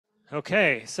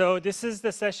Okay, so this is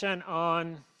the session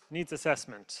on needs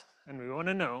assessment, and we want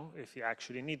to know if you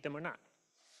actually need them or not,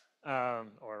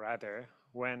 or rather,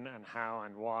 when and how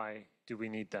and why do we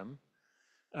need them.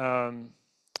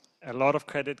 A lot of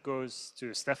credit goes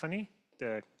to Stephanie,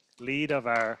 the lead of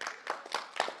our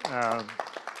um,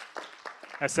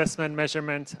 assessment,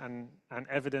 measurement, and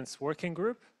evidence working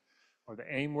group, or the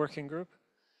AIM working group.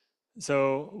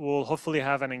 So we'll hopefully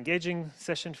have an engaging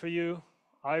session for you.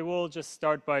 I will just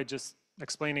start by just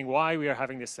explaining why we are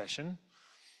having this session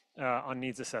on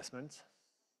needs assessment.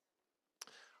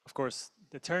 Of course,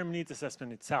 the term needs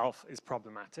assessment itself is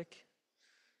problematic.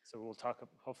 So we'll talk,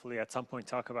 hopefully at some point,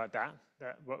 talk about that.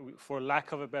 For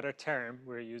lack of a better term,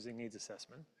 we're using needs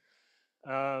assessment.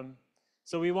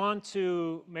 So we want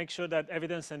to make sure that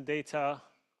evidence and data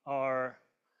are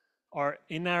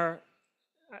in our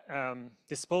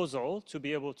disposal to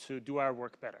be able to do our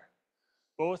work better,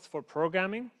 both for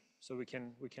programming, so we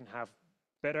can have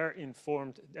better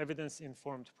informed,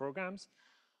 evidence-informed programs,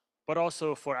 but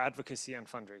also for advocacy and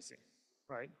fundraising,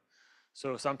 right?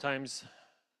 So sometimes,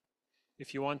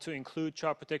 if you want to include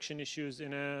child protection issues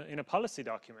in a policy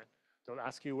document, they'll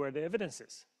ask you where the evidence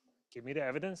is. Give me the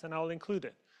evidence and I'll include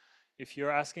it. If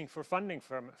you're asking for funding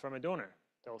from a donor,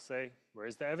 they'll say,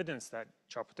 where's the evidence that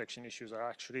child protection issues are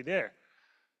actually there?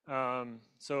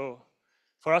 So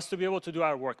for us to be able to do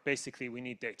our work, basically, we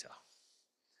need data.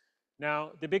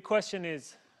 Now, the big question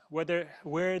is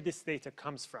where this data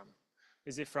comes from.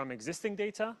 Is it from existing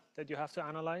data that you have to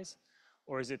analyze?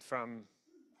 Or is it from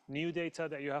new data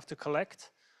that you have to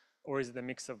collect? Or is it a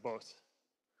mix of both?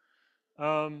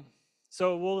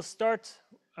 So we'll start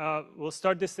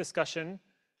this discussion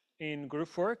in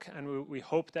group work, and we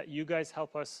hope that you guys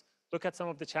help us look at some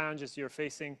of the challenges you're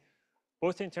facing,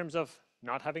 both in terms of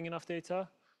not having enough data,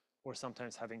 or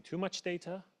sometimes having too much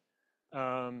data,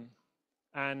 and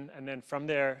then from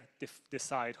there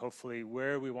decide hopefully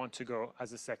where we want to go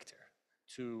as a sector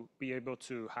to be able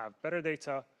to have better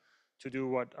data to do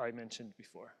what I mentioned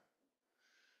before.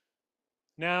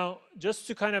 Now, just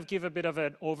to kind of give a bit of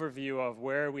an overview of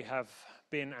where we have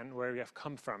been and where we have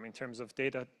come from in terms of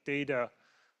data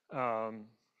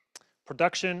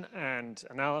production and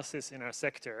analysis in our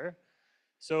sector.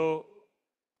 So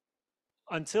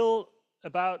until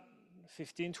about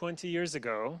 15, 20 years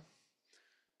ago,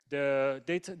 the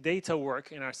data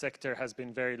work in our sector has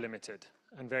been very limited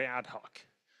and very ad hoc.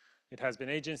 It has been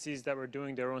agencies that were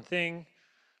doing their own thing.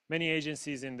 Many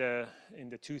agencies in the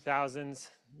 2000s,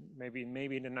 maybe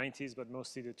in the 90s, but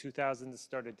mostly the 2000s,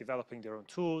 started developing their own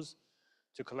tools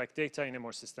to collect data in a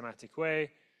more systematic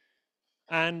way.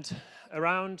 And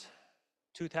around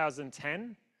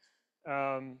 2010,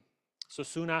 so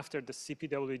soon after the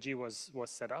CPWG was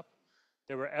set up,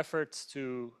 there were efforts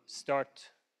to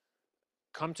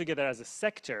come together as a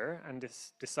sector and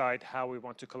decide how we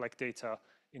want to collect data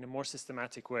in a more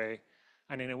systematic way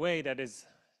and in a way that is,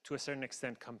 to a certain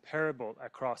extent, comparable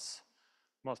across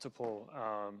multiple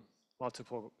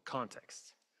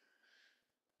contexts.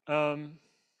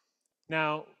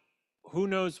 Now, who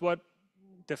knows what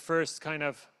the first kind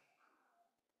of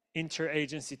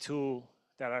interagency tool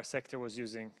that our sector was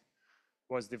using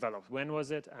was developed? When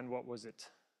was it and what was it?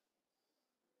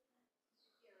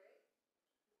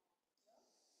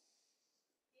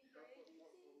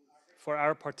 For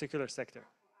our particular sector.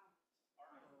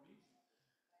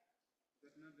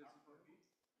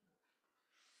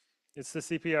 It's the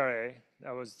CPRA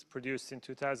that was produced in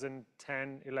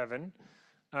 2010-11.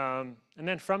 And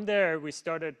then from there, we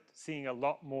started seeing a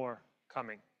lot more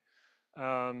coming.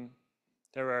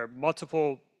 There are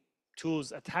multiple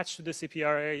tools attached to the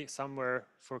CPRA. Some were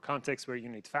for contexts where you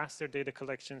need faster data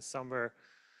collection. Some were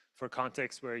for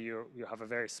contexts where you have a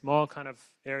very small kind of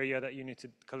area that you need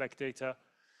to collect data.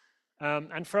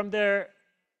 And from there,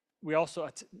 we also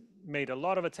made a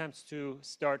lot of attempts to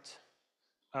start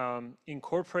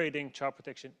incorporating child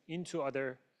protection into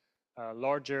other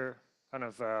larger kind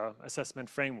of assessment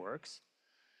frameworks.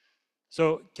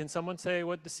 So can someone say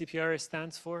what the CPRA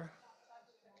stands for?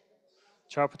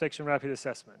 Child Protection Rapid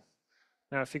Assessment.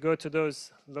 Now, if you go to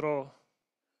those little,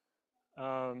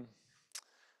 so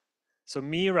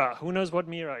MIRA, who knows what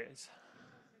MIRA is?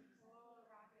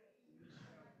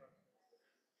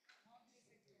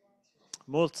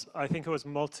 I think it was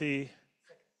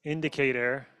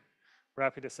multi-indicator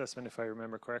rapid assessment, if I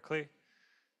remember correctly.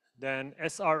 Then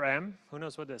SRM, who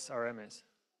knows what SRM is?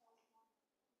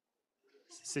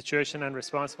 Situation and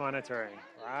response monitoring.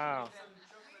 Wow.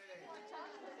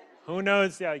 Who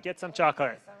knows? Yeah, get some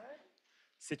chocolate.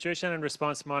 Situation and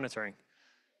response monitoring.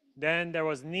 Then there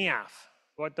was NIAF.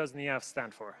 What does NIAF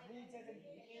stand for?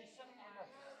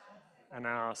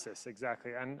 analysis,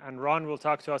 exactly. And Ron will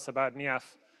talk to us about NIAF.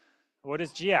 What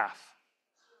is GIAF?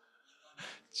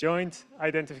 Joint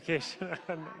identification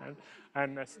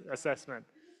and assessment.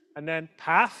 And then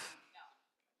PAF.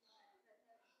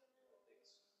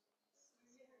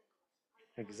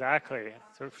 Exactly.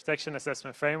 So protection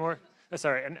assessment framework.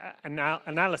 Sorry,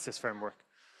 analysis framework.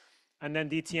 And then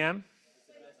DTM.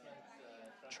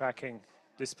 Tracking,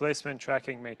 displacement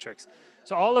tracking matrix.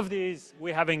 So all of these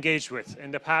we have engaged with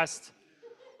in the past,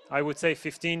 I would say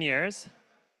 15 years.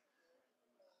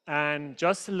 And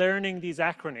just learning these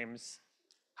acronyms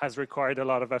has required a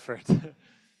lot of effort.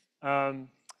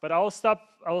 But I will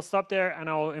stop there and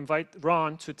I'll invite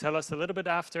Ron to tell us a little bit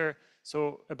after.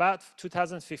 So about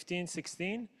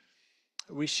 2015-16,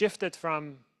 we shifted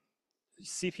from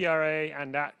CPRA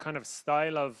and that kind of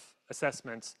style of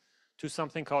assessments to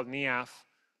something called NIAF,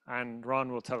 and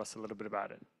Ron will tell us a little bit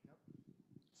about it.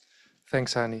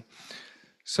 Thanks, Hani.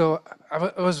 So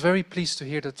I was very pleased to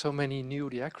hear that so many knew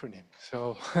the acronym.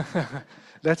 So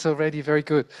that's already very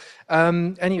good.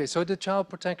 Anyway, so the Child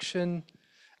Protection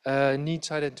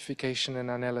Needs Identification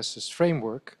and Analysis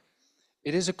Framework,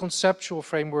 it is a conceptual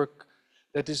framework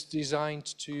that is designed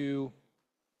to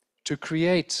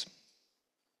create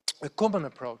a common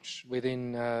approach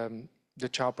within the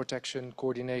child protection,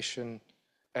 coordination,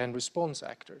 and response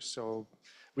actors. So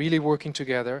really working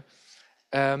together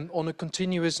on a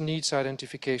continuous needs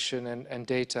identification and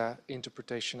data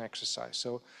interpretation exercise.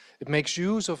 So it makes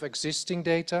use of existing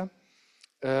data,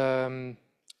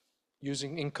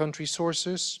 using in-country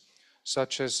sources,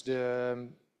 such as the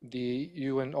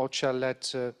UN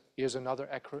OCHA-led, here's another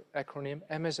acronym,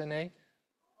 MSNA.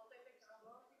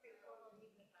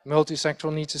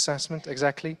 Multi-sectoral needs assessment,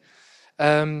 exactly.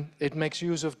 It makes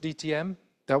use of DTM,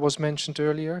 that was mentioned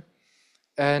earlier,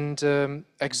 and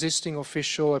existing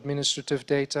official administrative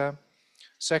data,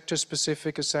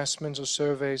 sector-specific assessments or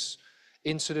surveys,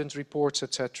 incident reports,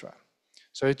 etc.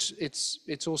 So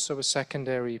it's also a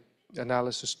secondary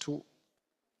analysis tool.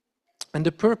 And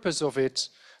the purpose of it,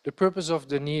 the purpose of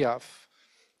the NIAF,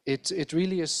 it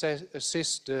really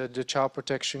assists the child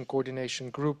protection coordination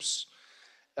groups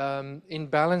in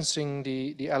balancing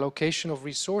the allocation of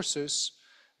resources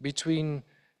between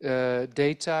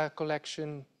data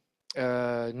collection,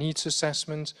 needs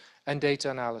assessment, and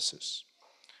data analysis.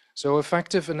 So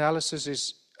effective analysis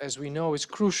is, as we know, is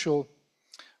crucial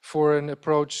for an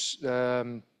approach,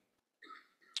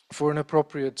 for an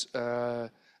appropriate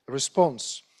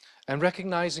response. And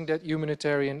recognizing that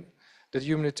humanitarian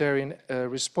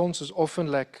responses often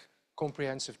lack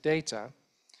comprehensive data,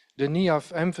 the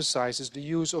NIAF emphasizes the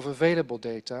use of available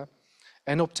data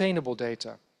and obtainable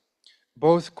data,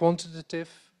 both quantitative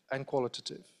and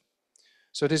qualitative.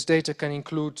 So this data can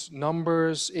include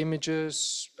numbers,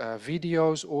 images,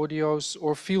 videos, audios,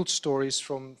 or field stories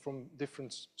from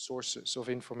different sources of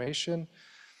information,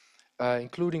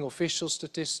 including official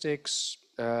statistics,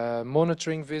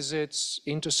 monitoring visits,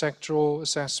 intersectoral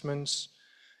assessments,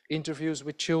 interviews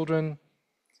with children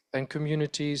and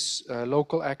communities,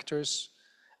 local actors,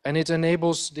 and it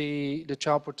enables the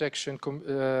child protection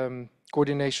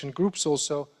coordination groups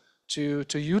also to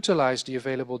utilize the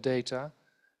available data,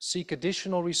 seek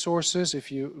additional resources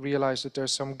if you realize that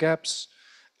there's some gaps,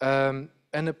 and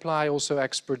apply also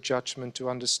expert judgment to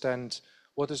understand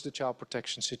what is the child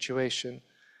protection situation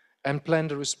and plan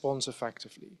the response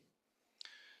effectively.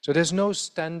 So there's no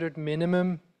standard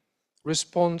minimum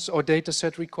response or data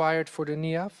set required for the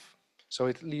NIAF, so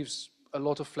it leaves a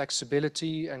lot of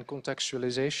flexibility and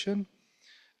contextualization.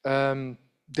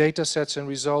 Data sets and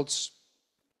results,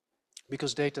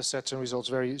 because data sets and results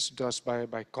vary thus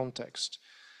by context.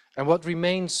 And what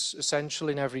remains essential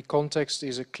in every context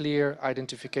is a clear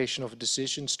identification of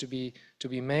decisions to be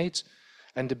made,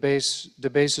 and the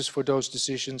basis for those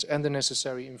decisions and the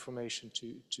necessary information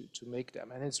to make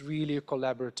them. And it's really a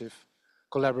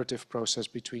collaborative process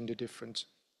between the different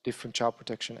child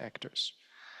protection actors.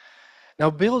 Now,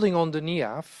 building on the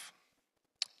NIAF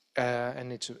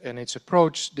and its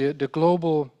approach, the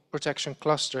Global Protection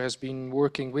Cluster has been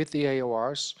working with the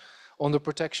AORs on the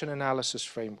Protection Analysis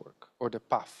Framework, or the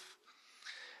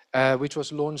PAF, which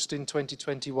was launched in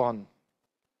 2021.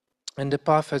 And the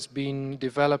PAF has been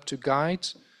developed to guide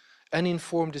and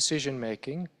inform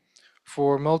decision-making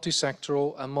for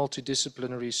multi-sectoral and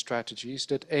multidisciplinary strategies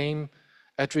that aim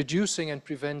at reducing and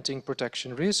preventing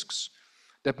protection risks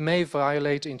that may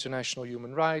violate international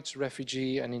human rights,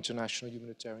 refugee, and international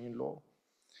humanitarian law.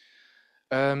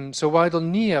 So while the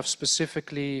NIAF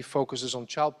specifically focuses on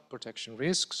child protection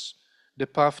risks, the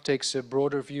PAF takes a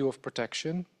broader view of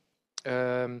protection,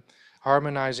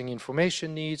 harmonizing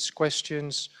information needs,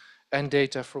 questions, and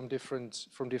data from different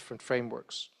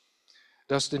frameworks.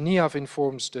 Thus, the NIAF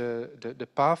informs the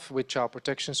path with child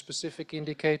protection specific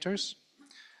indicators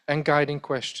and guiding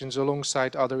questions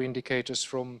alongside other indicators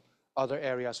from other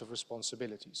areas of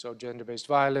responsibility. So gender-based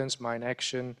violence, mine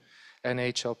action, and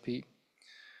HLP.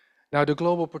 Now, the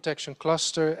Global Protection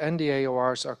Cluster and the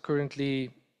AORs are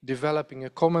currently developing a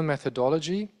common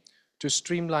methodology to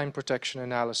streamline protection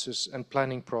analysis and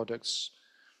planning products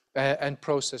and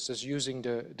processes using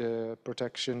the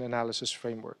protection analysis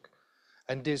framework.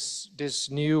 And this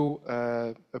new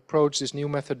approach, this new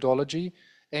methodology,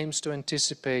 aims to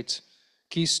anticipate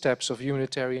key steps of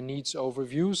humanitarian needs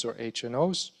overviews, or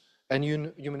HNOs, and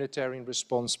humanitarian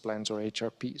response plans, or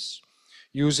HRPs,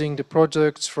 using the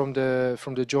products from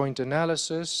the joint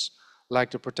analysis,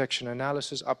 like the protection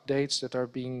analysis updates that are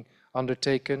being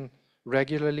undertaken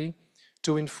regularly,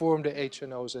 to inform the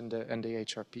HNOs and the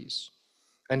HRPs.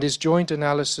 And this joint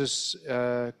analysis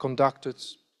conducted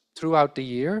throughout the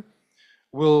year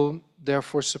will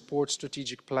therefore support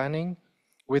strategic planning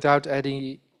without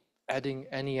adding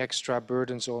any extra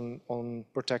burdens on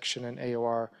protection and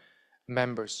AOR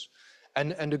members.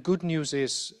 And the good news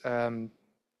is,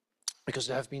 because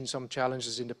there have been some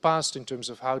challenges in the past in terms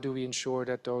of how do we ensure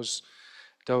that those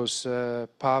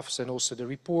paths and also the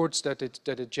reports that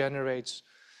it generates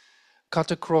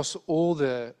cut across all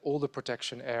the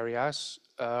protection areas.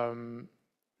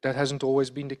 That hasn't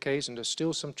always been the case, and there's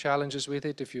still some challenges with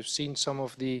it if you've seen some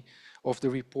of the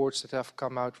reports that have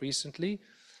come out recently.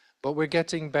 But we're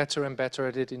getting better and better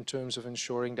at it in terms of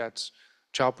ensuring that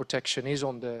child protection is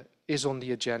on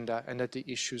the agenda and that the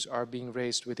issues are being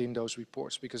raised within those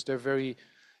reports, because they're very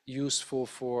useful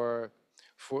for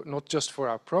not just for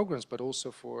our programs, but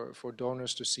also for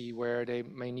donors to see where they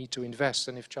may need to invest.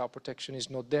 And if child protection is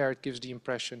not there, it gives the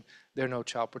impression there are no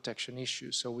child protection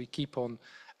issues. So we keep on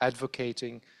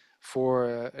advocating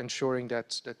for ensuring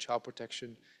that child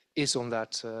protection is on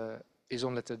that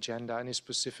agenda and is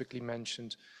specifically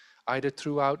mentioned either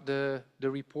throughout the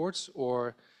reports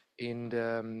or in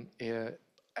the,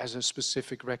 as a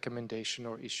specific recommendation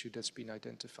or issue that's been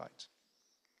identified.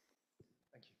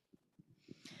 Thank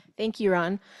you. Thank you,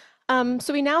 Ron.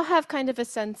 So we now have kind of a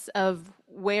sense of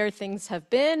where things have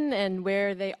been and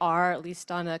where they are, at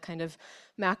least on a kind of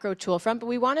macro tool front, but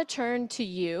we want to turn to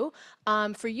you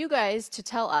for you guys to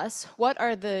tell us what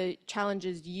are the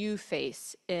challenges you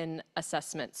face in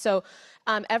assessment. So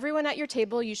everyone at your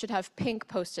table, you should have pink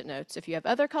Post-it notes. If you have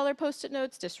other color Post-it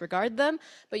notes, disregard them,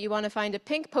 but you want to find a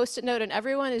pink Post-it note, and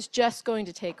everyone is just going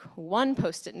to take one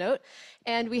Post-it note.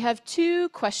 And we have two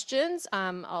questions.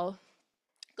 I'll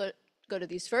go to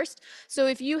these first. So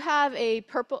if you have a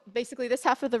purple, basically this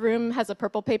half of the room has a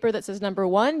purple paper that says number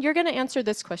 1, you're going to answer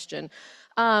this question.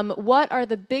 What are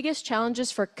the biggest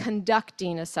challenges for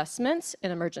conducting assessments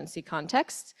in emergency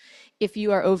contexts? If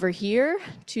you are over here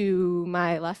to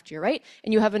my left, your right,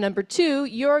 and you have a number 2,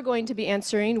 you're going to be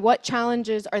answering what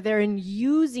challenges are there in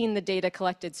using the data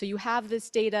collected. So you have this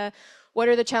data, what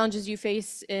are the challenges you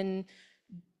face in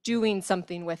doing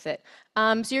something with it.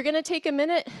 So you're going to take a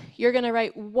minute, you're going to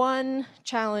write one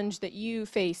challenge that you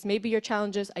face. Maybe your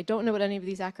challenge is, I don't know what any of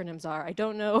these acronyms are. I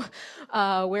don't know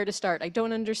where to start. I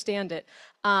don't understand it.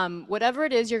 Whatever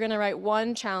it is, you're going to write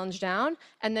one challenge down,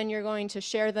 and then you're going to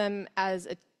share them as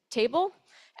a table,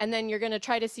 and then you're going to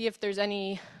try to see if there's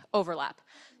any overlap.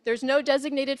 There's no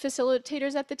designated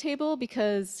facilitators at the table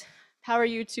because how are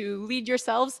you to lead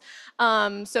yourselves?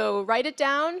 So write it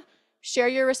down, share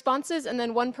your responses, and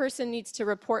then one person needs to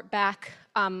report back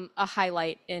a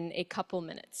highlight in a couple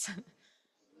minutes.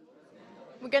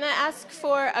 We're going to ask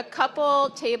for a couple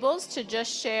tables to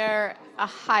just share a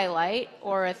highlight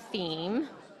or a theme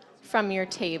from your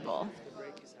table.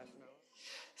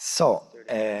 So,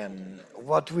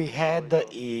 what we had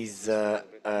is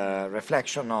a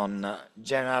reflection on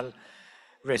general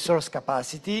resource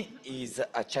capacity is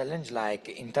a challenge. Like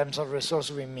in terms of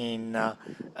resource, we mean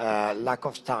lack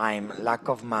of time, lack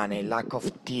of money, lack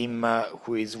of team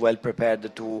who is well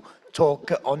prepared to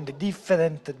talk on the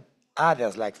different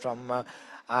areas, like from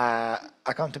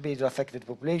accountability to affected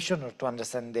population, or to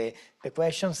understand the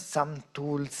questions, some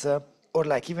tools, or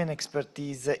like even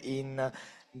expertise in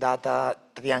data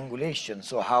triangulation,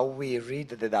 so how we read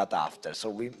the data after. So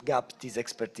we got this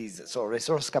expertise, so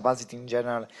resource capacity in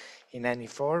general in any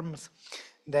forms.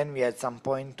 Then we had some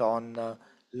point on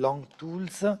long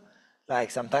tools,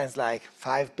 like sometimes like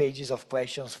 5 pages of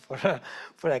questions for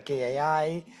a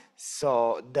KAI.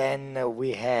 So then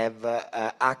we have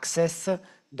access,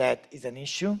 that is an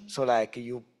issue. So like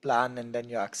you plan and then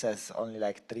you access only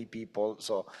like 3 people.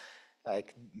 So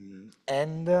like,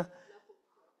 and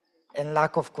And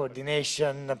lack of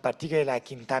coordination, particularly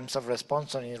like in times of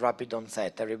response or in rapid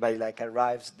onset. Everybody like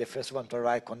arrives, the first one to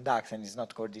arrive conducts and is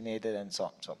not coordinated and so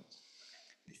on. So.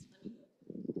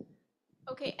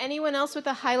 Okay, anyone else with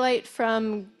a highlight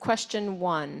from question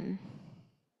 1?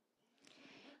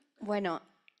 Bueno,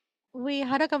 we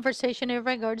had a conversation in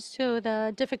regards to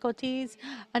the difficulties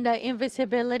and the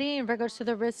invisibility in regards to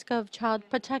the risk of child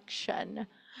protection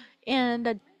and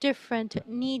the different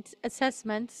needs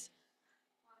assessments.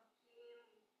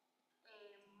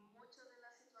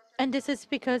 And this is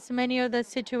because many of the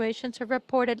situations are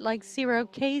reported like 0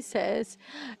 cases,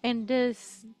 and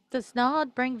this does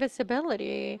not bring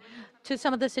visibility to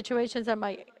some of the situations that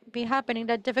might be happening,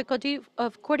 that difficulty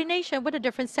of coordination with the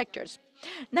different sectors,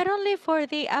 not only for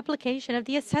the application of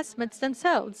the assessments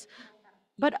themselves,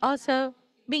 but also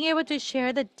being able to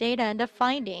share the data and the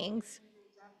findings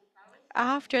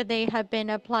after they have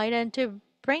been applied and to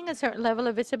bring a certain level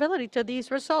of visibility to these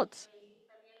results.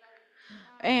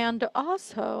 And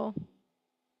also,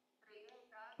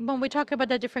 when we talk about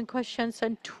the different questions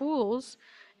and tools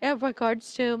in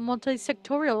regards to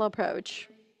multi-sectorial approach,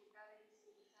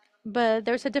 but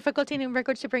there's a difficulty in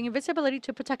regards to bringing visibility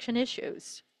to protection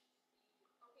issues.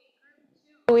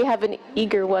 We have an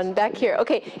eager one back here.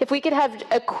 Okay, if we could have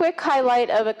a quick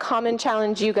highlight of a common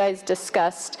challenge you guys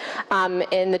discussed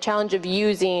in the challenge of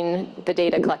using the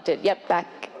data collected. Yep,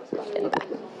 back in the back.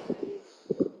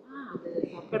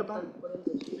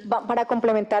 Para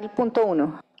complementar el punto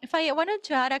 1. If I wanted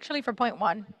to add actually for point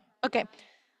 1, okay.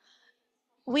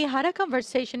 We had a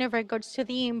conversation in regards to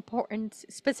the importance,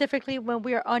 specifically when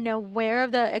we are unaware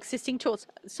of the existing tools.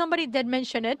 Somebody did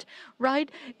mention it,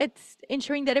 right? It's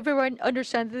ensuring that everyone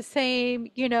understands the same,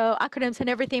 acronyms and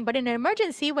everything. But in an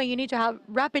emergency, when you need to have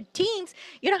rapid teams,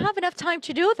 you don't have enough time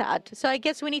to do that. So I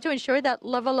guess we need to ensure that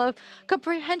level of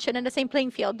comprehension in the same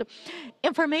playing field.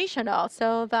 Information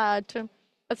also that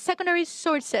of secondary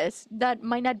sources that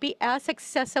might not be as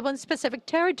accessible in specific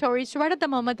territories right at the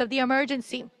moment of the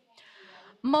emergency.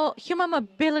 Human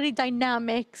mobility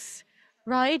dynamics,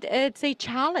 right? It's a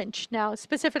challenge now,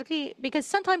 specifically because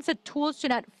sometimes the tools do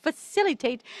not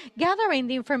facilitate gathering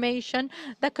the information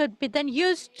that could be then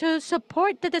used to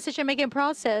support the decision-making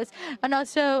process and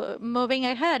also moving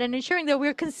ahead and ensuring that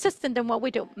we're consistent in what we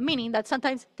do, meaning that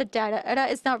sometimes the data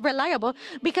is not reliable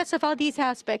because of all these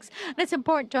aspects. And it's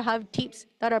important to have teams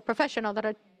that are professional, that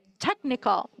are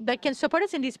technical, that can support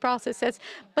us in these processes,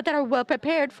 but that are well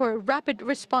prepared for rapid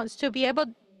response to be able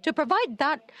to provide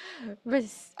that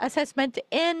assessment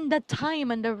in the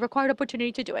time and the required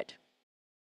opportunity to do it.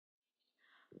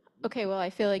 Okay, well,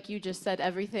 I feel like you just said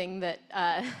everything that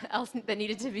else that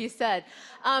needed to be said.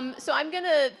 So I'm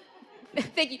gonna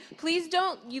thank you. Please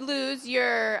don't lose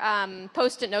your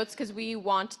Post-it notes because we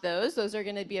want those. Those are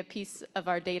going to be a piece of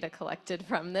our data collected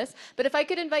from this. But if I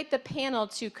could invite the panel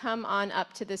to come on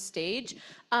up to the stage.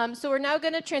 So we're now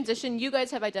going to transition. You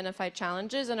guys have identified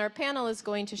challenges, and our panel is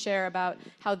going to share about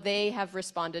how they have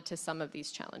responded to some of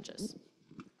these challenges.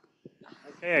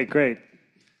 Okay, great.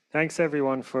 Thanks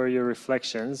everyone for your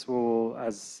reflections. We'll,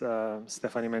 as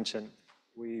Stephanie mentioned,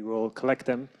 we will collect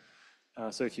them.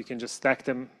 So if you can just stack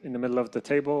them in the middle of the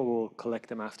table, we'll collect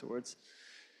them afterwards.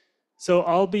 So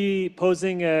I'll be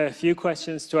posing a few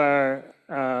questions to our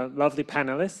lovely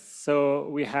panelists. So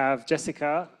we have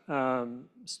Jessica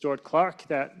Stewart-Clark,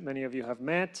 that many of you have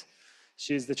met.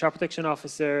 She's the Child Protection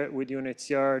Officer with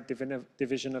UNHCR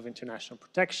Division of International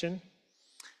Protection.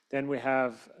 Then we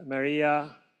have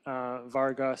Maria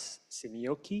Vargas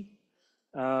Simioki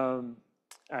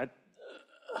at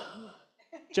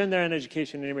Gender and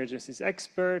Education in Emergencies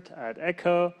expert at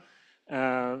ECHO.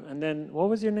 And then, what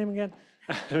was your name again?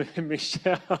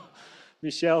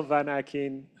 Michelle Van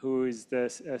Aken, who is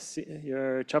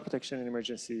your Child Protection and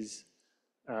Emergencies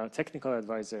technical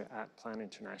advisor at Plan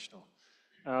International.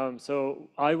 So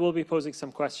I will be posing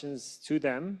some questions to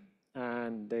them,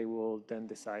 and they will then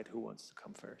decide who wants to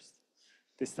come first.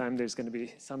 This time there's going to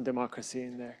be some democracy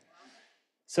in there.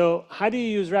 So how do you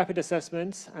use rapid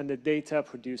assessments and the data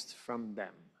produced from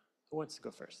them? Who wants to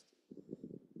go first?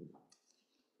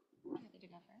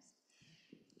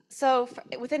 So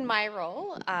within my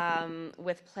role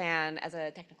with Plan as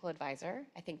a technical advisor,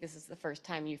 I think this is the first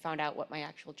time you found out what my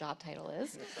actual job title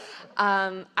is.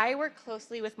 I work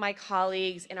closely with my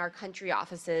colleagues in our country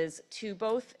offices to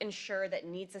both ensure that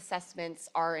needs assessments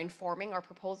are informing our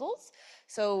proposals.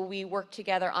 So we work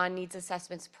together on needs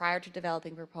assessments prior to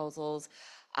developing proposals,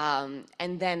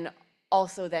 and then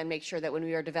also then make sure that when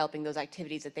we are developing those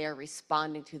activities that they are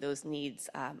responding to those needs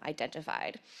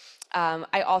identified.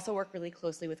 I also work really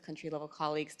closely with country level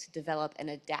colleagues to develop and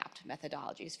adapt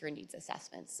methodologies for needs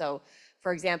assessments. So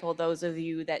for example, those of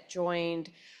you that joined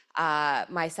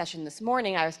my session this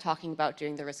morning, I was talking about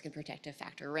doing the risk and protective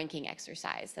factor ranking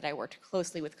exercise that I worked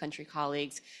closely with country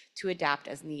colleagues to adapt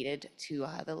as needed to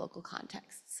the local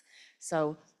contexts.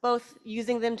 So both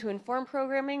using them to inform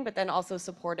programming, but then also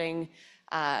supporting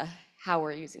how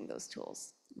we're using those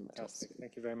tools. Fantastic.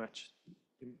 Thank you very much.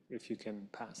 If you can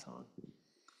pass on.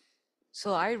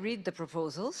 So I read the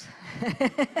proposals.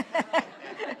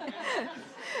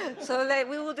 So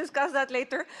we will discuss that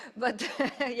later. But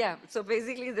yeah, so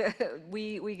basically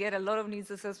we get a lot of needs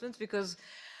assessments because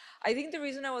I think the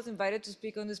reason I was invited to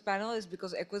speak on this panel is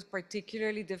because ECHO is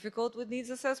particularly difficult with needs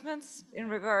assessments in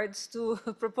regards to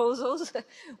proposals,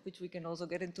 which we can also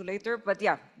get into later. But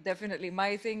yeah, definitely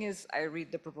my thing is I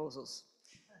read the proposals.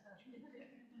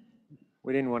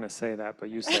 We didn't want to say that,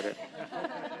 but you said it.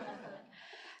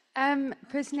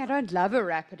 Personally, I don't love a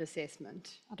rapid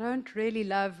assessment. I don't really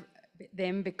love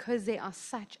them because there are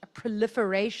such a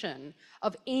proliferation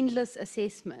of endless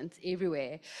assessments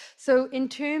everywhere. So in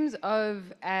terms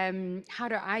of how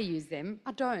do I use them,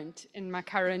 I don't in my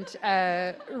current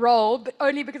role, but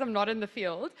only because I'm not in the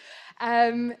field.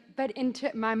 But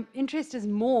my interest is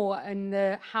more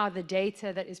in how the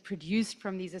data that is produced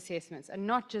from these assessments, and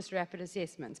not just rapid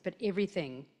assessments, but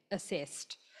everything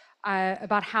assessed,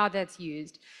 about how that's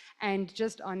used. And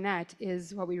just on that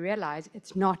is what we realize,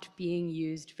 it's not being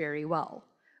used very well.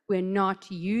 We're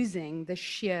not using the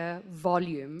sheer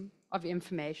volume of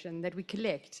information that we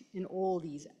collect in all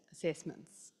these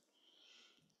assessments.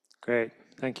 Great,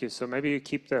 thank you. So maybe you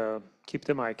keep the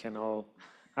mic and I'll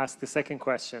ask the second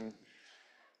question.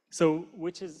 So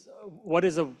what is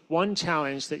one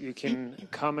challenge that you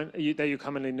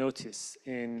commonly notice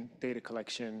in data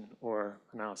collection or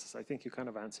analysis? I think you kind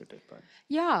of answered it, but.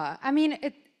 Yeah, I mean,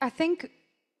 I think,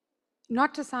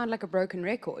 not to sound like a broken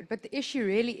record, but the issue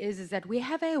really is that we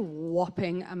have a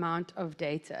whopping amount of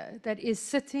data that is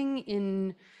sitting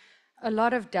in a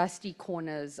lot of dusty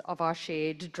corners of our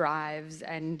shared drives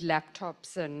and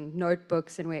laptops and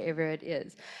notebooks and wherever it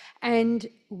is. And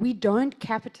we don't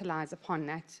capitalize upon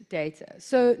that data.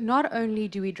 So not only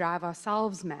do we drive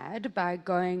ourselves mad by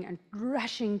going and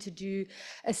rushing to do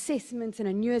assessments and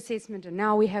a new assessment, and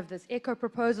now we have this ECHO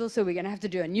proposal, so we're gonna have to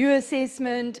do a new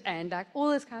assessment and like all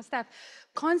this kind of stuff,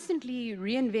 constantly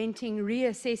reinventing,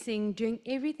 reassessing, doing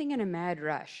everything in a mad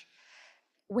rush,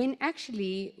 when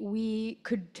actually we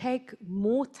could take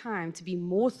more time to be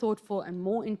more thoughtful and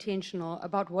more intentional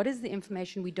about what is the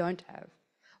information we don't have.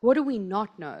 What do we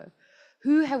not know?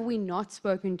 Who have we not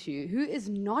spoken to? Who is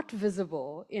not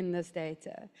visible in this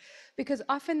data? Because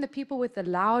often the people with the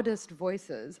loudest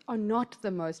voices are not the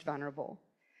most vulnerable.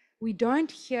 We don't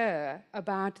hear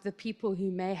about the people who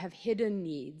may have hidden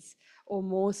needs or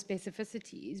more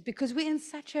specificities because we're in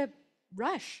such a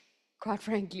rush, quite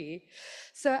frankly.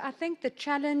 So I think the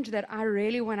challenge that I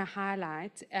really want to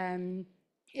highlight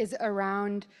is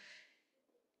around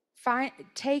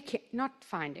not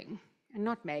finding and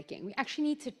not making. We actually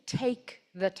need to take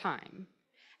the time.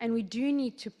 And we do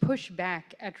need to push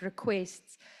back at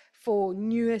requests for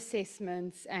new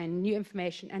assessments and new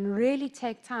information and really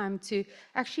take time to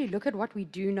actually look at what we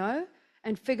do know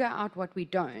and figure out what we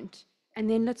don't. And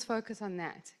then let's focus on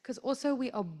that. Because also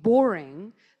we are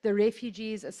boring the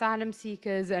refugees, asylum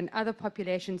seekers, and other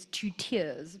populations to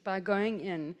tears by going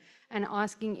in and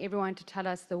asking everyone to tell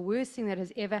us the worst thing that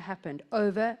has ever happened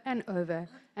over and over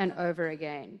and over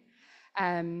again.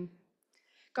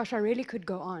 Gosh, I really could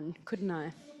go on, couldn't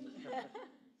I?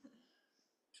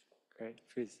 Great,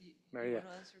 please, Maria. You want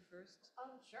to answer first? Oh,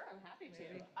 sure, I'm happy to.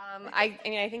 I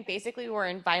mean, I think basically we're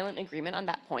in violent agreement on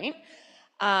that point.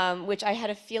 Which I had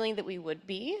a feeling that we would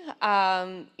be.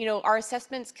 Our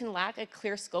assessments can lack a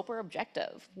clear scope or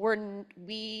objective.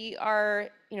 We are,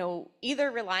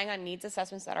 either relying on needs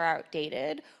assessments that are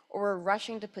outdated, or we're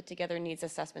rushing to put together needs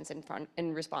assessments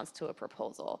in response to a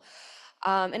proposal.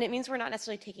 And it means we're not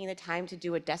necessarily taking the time to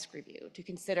do a desk review, to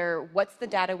consider what's the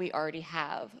data we already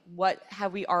have, what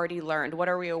have we already learned, what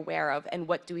are we aware of, and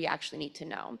what do we actually need to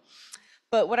know.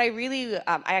 But what I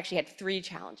actually had 3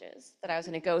 challenges that I was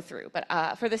going to go through. But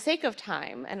for the sake of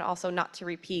time, and also not to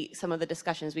repeat some of the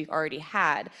discussions we've already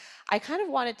had, I kind of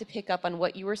wanted to pick up on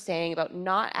what you were saying about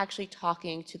not actually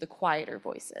talking to the quieter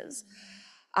voices.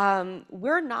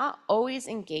 We're not always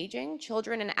engaging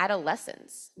children and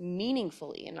adolescents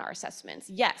meaningfully in our assessments.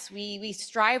 Yes, we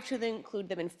strive to include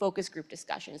them in focus group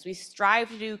discussions. We strive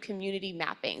to do community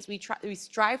mappings. We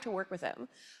strive to work with them.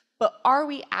 but are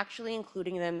we actually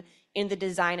including them in the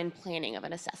design and planning of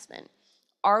an assessment?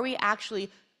 Are we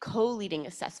actually co-leading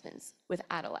assessments with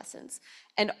adolescents?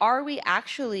 And are we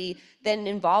actually then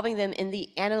involving them in the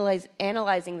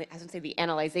analyzing, I would say the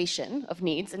analyzation of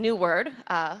needs, a new word,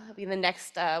 be in the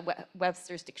next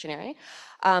Webster's dictionary,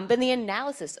 but in the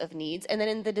analysis of needs, and then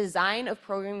in the design of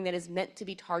programming that is meant to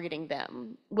be targeting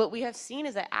them. What we have seen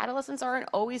is that adolescents aren't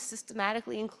always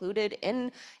systematically included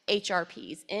in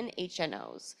HRPs, in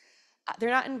HNOs.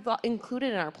 They're not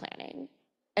included in our planning.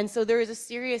 And so there is a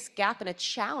serious gap and a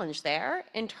challenge there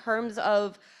in terms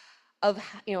of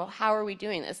how are we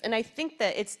doing this? And I think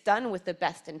that it's done with the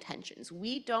best intentions.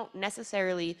 We don't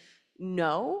necessarily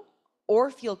know or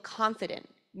feel confident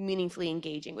meaningfully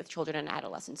engaging with children and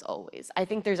adolescents always. I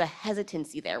think there's a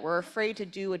hesitancy there. We're afraid to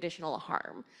do additional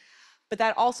harm. But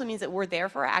that also means that we're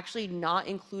therefore actually not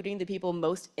including the people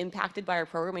most impacted by our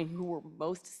program and who we're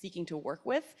most seeking to work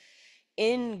with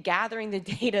in gathering the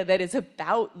data that is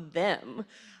about them.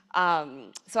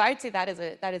 So I'd say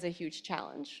that is a huge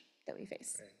challenge that we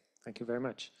face. Great. Thank you very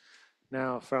much.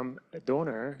 Now, from a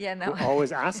donor now. who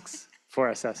always asks for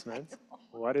assessments,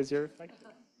 what is your reflection?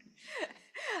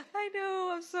 I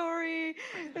know, I'm sorry.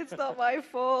 It's not my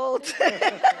fault.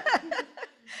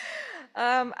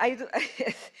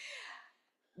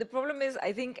 The problem is,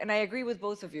 I think, and I agree with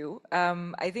both of you,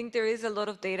 I think there is a lot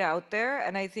of data out there,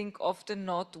 and I think often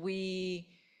not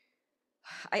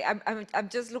I'm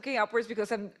just looking upwards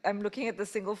because I'm looking at the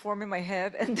single form in my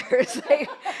head, and there's like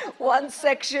one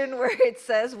section where it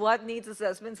says, what needs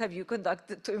assessments have you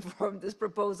conducted to inform this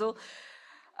proposal?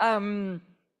 And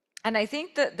I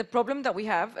think that the problem that we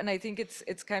have, and I think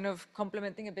it's kind of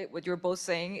complementing a bit what you're both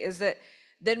saying, is that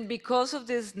then because of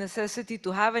this necessity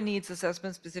to have a needs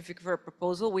assessment specific for a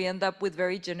proposal, we end up with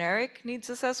very generic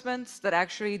needs assessments that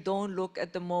actually don't look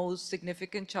at the most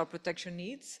significant child protection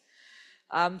needs.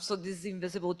 So these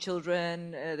invisible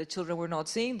children, the children we're not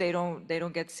seeing, they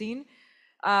don't get seen.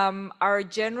 Our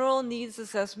general needs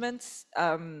assessments,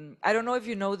 I don't know if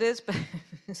you know this, but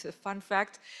it's a fun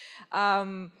fact.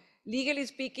 Legally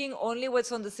speaking, only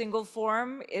what's on the single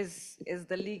form is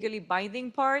the legally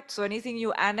binding part. So anything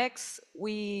you annex,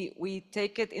 we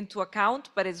take it into account,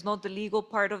 but it's not the legal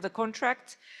part of the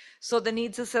contract. So the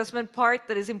needs assessment part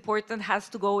that is important has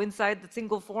to go inside the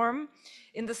single form.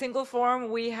 In the single form,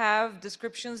 we have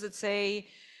descriptions that say,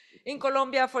 in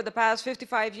Colombia for the past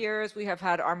 55 years, we have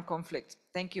had armed conflict.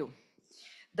 Thank you.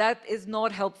 That is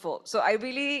not helpful. So I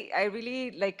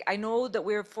really like, I know that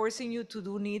we're forcing you to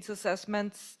do needs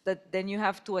assessments that then you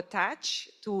have to attach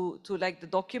to like the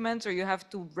documents, or you have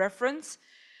to reference.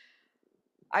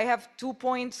 I have 2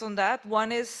 points on that.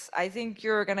 One is, I think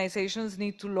your organizations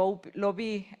need to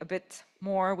lobby a bit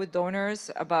more with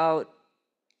donors about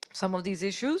some of these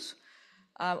issues.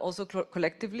 Also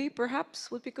collectively, perhaps,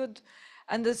 would be good.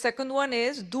 And the second one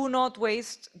is, do not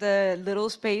waste the little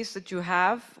space that you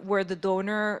have where the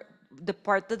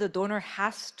part that the donor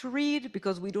has to read,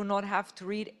 because we do not have to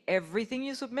read everything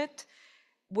you submit,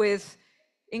 with,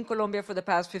 in Colombia for the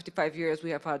past 55 years, we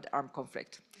have had armed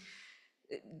conflict.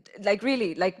 Like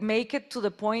really, like make it to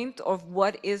the point of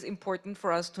what is important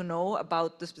for us to know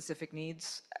about the specific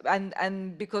needs.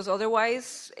 And because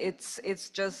otherwise it's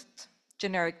just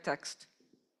generic text.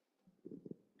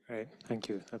 Great, thank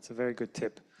you. That's a very good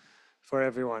tip for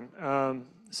everyone.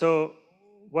 So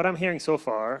what I'm hearing so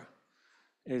far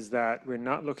is that we're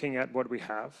not looking at what we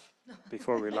have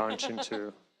before we launch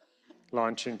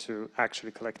into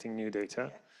actually collecting new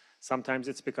data. Sometimes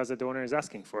it's because a donor is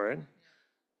asking for it,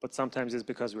 but sometimes it's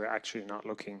because we're actually not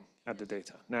looking at the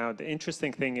data. Now, the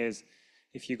interesting thing is,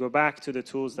 if you go back to the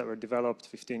tools that were developed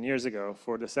 15 years ago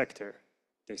for the sector,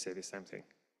 they say the same thing.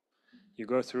 You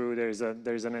go through, there's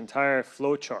an entire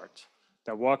flow chart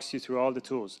that walks you through all the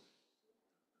tools.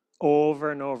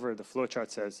 Over and over, the flow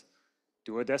chart says,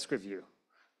 do a desk review,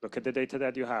 look at the data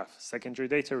that you have, secondary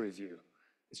data review.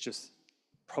 It's just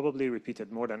probably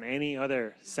repeated more than any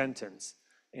other sentence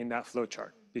in that flow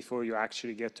chart before you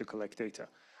actually get to collect data.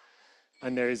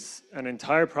 And there's an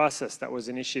entire process that was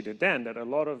initiated then that a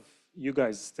lot of you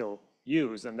guys still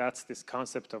use, and that's this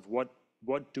concept of what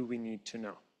do we need to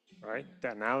know, right?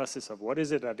 The analysis of what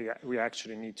is it that we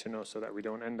actually need to know so that we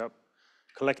don't end up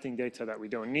collecting data that we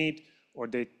don't need, or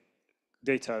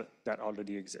data that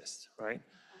already exists, right?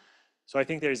 So I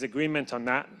think there is agreement on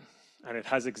that, and it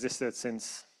has existed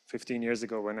since 15 years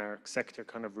ago when our sector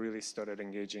kind of really started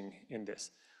engaging in this.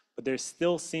 But there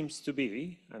still seems to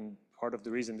be, and part of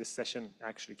the reason this session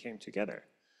actually came together,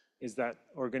 is that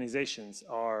organizations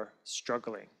are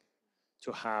struggling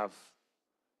to have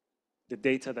the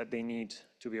data that they need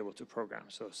to be able to program.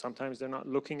 So sometimes they're not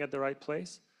looking at the right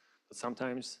place, but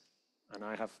sometimes and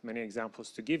I have many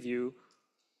examples to give you,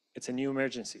 it's a new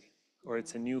emergency, or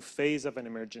it's a new phase of an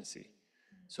emergency.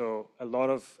 So a lot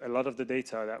of the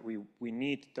data that we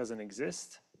need doesn't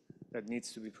exist, that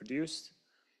needs to be produced,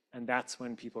 and that's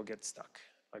when people get stuck.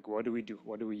 Like, what do we do?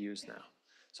 What do we use now?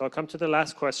 So I'll come to the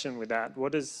last question with that.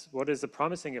 What is the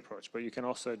promising approach? But you can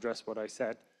also address what I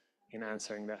said in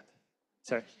answering that.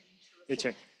 Sorry,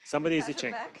 itching. Somebody is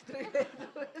itching.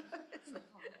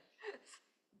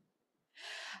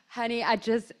 Honey, I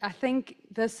think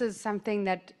this is something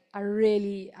that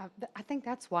I think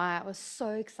that's why I was so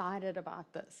excited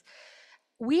about this.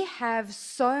 We have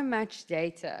so much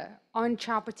data on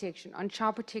child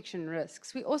protection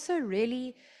risks. We also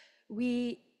really,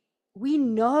 we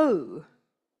know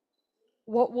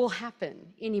what will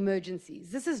happen in emergencies.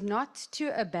 This is not to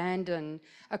abandon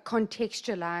a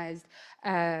contextualized,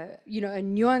 a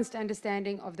nuanced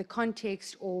understanding of the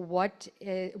context or what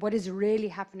is really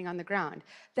happening on the ground.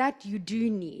 That you do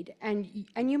need, and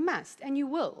you must, and you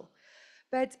will.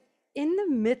 But in the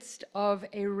midst of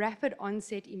a rapid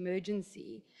onset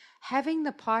emergency, having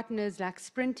the partners like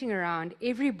sprinting around,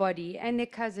 everybody and their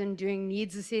cousin doing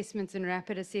needs assessments and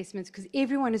rapid assessments, because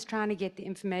everyone is trying to get the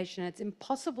information. It's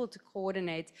impossible to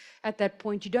coordinate at that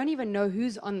point. You don't even know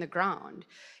who's on the ground.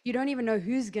 You don't even know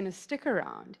who's going to stick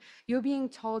around. You're being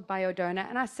told by your donor,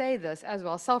 and I say this as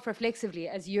well, self-reflexively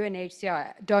as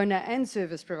UNHCR donor and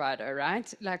service provider,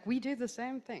 right? Like, we do the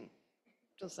same thing,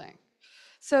 just saying.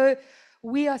 So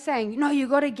we are saying, no, you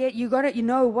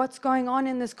know what's going on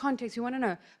in this context, you want to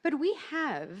know. But we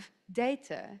have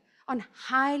data on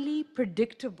highly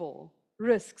predictable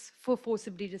risks for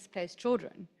forcibly displaced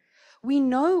children. We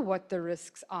know what the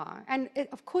risks are. And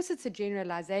of course, it's a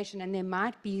generalization, and there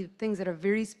might be things that are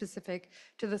very specific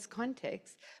to this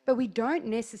context, but we don't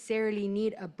necessarily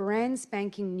need a brand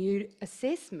spanking new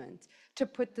assessment to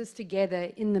put this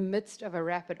together in the midst of a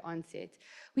rapid onset.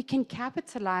 We can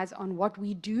capitalize on what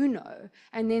we do know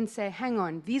and then say, hang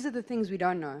on, these are the things we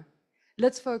don't know.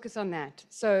 Let's focus on that.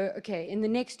 So, okay, in the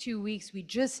next 2 weeks, we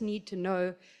just need to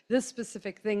know this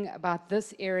specific thing about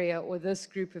this area or this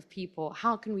group of people.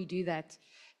 How can we do that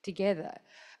together?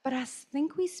 But I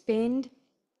think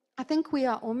we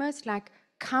are almost like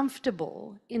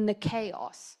comfortable in the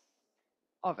chaos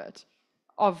of it,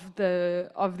 of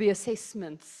the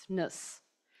assessmentsness.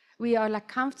 We are like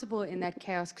comfortable in that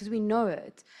chaos because we know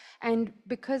it. And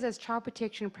because as child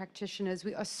protection practitioners,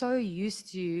 we are so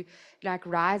used to like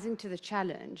rising to the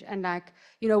challenge and like,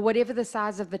 whatever the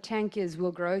size of the tank is,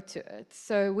 we'll grow to it.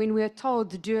 So when we're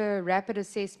told to do a rapid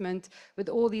assessment with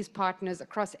all these partners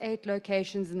across 8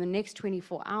 locations in the next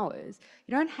 24 hours,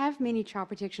 you don't have many child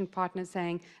protection partners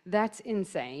saying, that's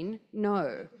insane.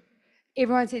 No.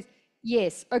 Everyone says,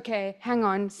 yes, okay, hang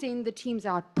on, send the teams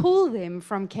out, pull them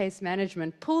from case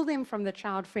management, pull them from the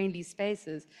child-friendly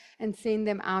spaces, and send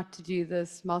them out to do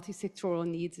this multi-sectoral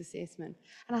needs assessment.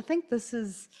 And I think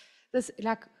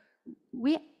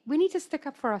we need to stick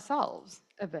up for ourselves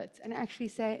a bit and actually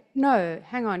say, no,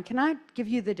 hang on, can I give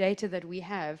you the data that we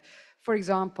have? For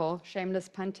example, shameless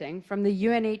punting, from the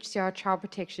UNHCR Child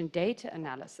Protection Data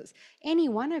Analysis. Any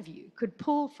one of you could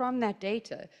pull from that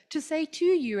data to say to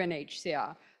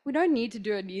UNHCR, we don't need to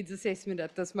do a needs assessment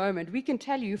at this moment. We can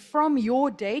tell you from your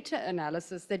data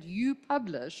analysis that you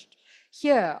published,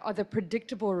 here are the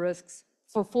predictable risks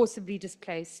for forcibly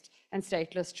displaced and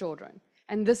stateless children.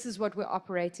 And this is what we're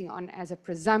operating on as a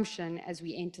presumption as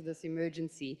we enter this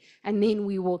emergency. And then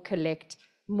we will collect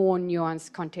more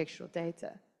nuanced contextual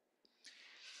data.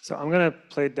 So I'm going to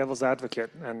play devil's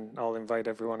advocate, and I'll invite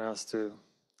everyone else to.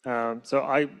 So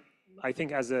I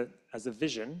think as a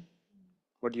vision,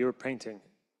 what you're painting,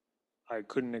 I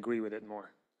couldn't agree with it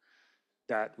more.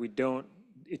 That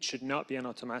it should not be an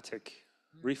automatic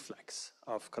reflex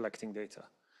of collecting data.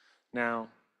 Now,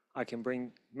 I can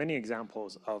bring many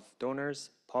examples of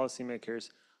donors, policymakers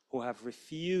who have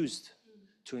refused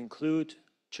to include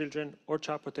children or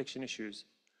child protection issues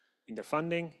in their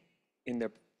funding, in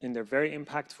their very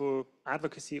impactful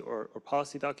advocacy or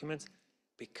policy documents,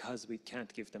 because we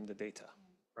can't give them the data,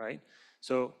 right?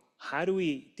 So how do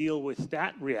we deal with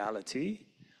that reality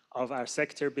of our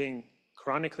sector being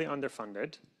chronically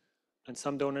underfunded? And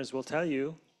some donors will tell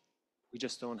you,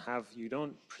 you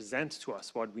don't present to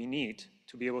us what we need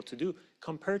to be able to do.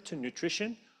 Compared to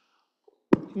nutrition,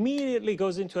 immediately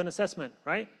goes into an assessment,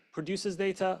 right? Produces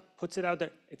data, puts it out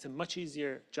there. It's a much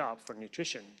easier job for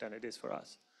nutrition than it is for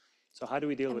us. So how do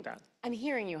we deal with that? I'm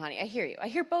hearing you, honey. I hear you. I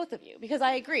hear both of you because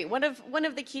I agree. One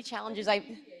of the key challenges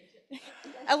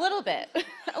A little bit,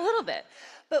 a little bit.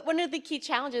 But one of the key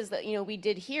challenges that we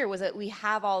did here was that we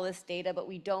have all this data, but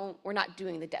we're not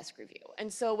doing the desk review.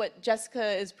 And so what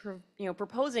Jessica is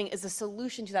proposing is a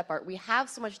solution to that part. We have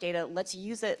so much data, let's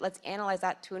use it, let's analyze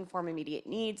that to inform immediate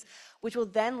needs, which will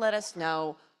then let us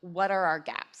know what are our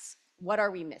gaps, what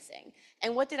are we missing,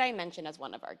 and what did I mention as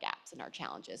one of our gaps and our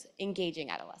challenges? Engaging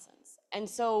adolescents. And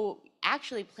so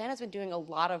actually, Plan has been doing a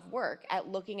lot of work at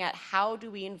looking at how do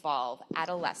we involve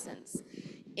adolescents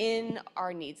in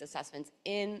our needs assessments,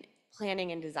 in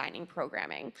planning and designing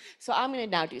programming. So I'm going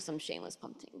to now do some shameless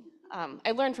pumping.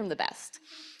 I learned from the best.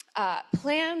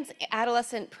 Plan's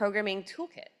adolescent programming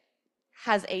toolkit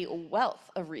has a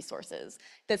wealth of resources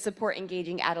that support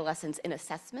engaging adolescents in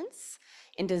assessments,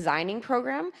 in designing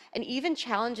program, and even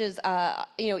challenges,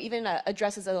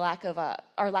 addresses our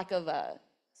lack of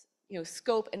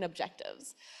scope and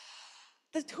objectives.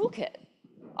 The toolkit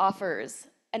offers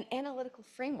an analytical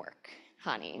framework,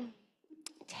 Hani,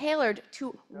 tailored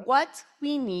to what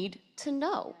we need to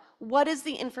know. What is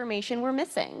the information we're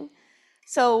missing?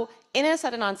 So in a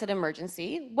sudden onset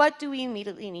emergency, what do we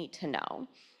immediately need to know?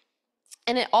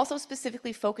 And it also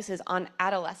specifically focuses on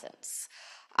adolescents.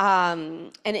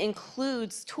 And it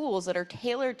includes tools that are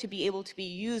tailored to be able to be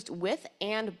used with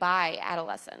and by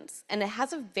adolescents. And it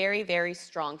has a very, very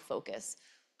strong focus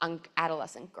on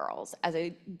adolescent girls as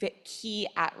a key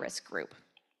at-risk group.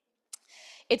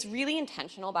 It's really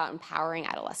intentional about empowering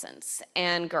adolescents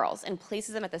and girls and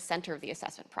places them at the center of the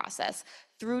assessment process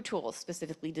through tools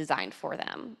specifically designed for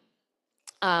them.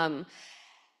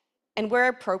 And where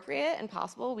appropriate and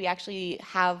possible, we actually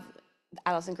have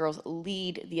adolescent girls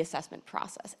lead the assessment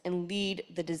process and lead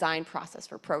the design process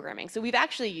for programming. So we've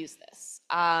actually used this.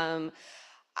 I'm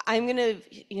going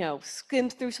to skim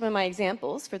through some of my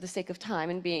examples for the sake of time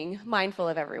and being mindful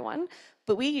of everyone.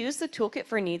 But we use the toolkit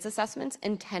for needs assessments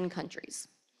in 10 countries.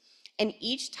 And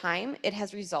each time it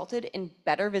has resulted in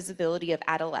better visibility of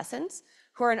adolescents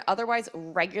who are an otherwise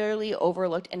regularly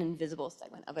overlooked and invisible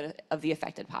segment of the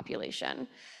affected population.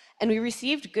 And we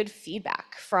received good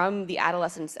feedback from the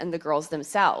adolescents and the girls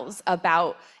themselves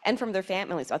and from their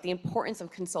families about the importance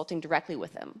of consulting directly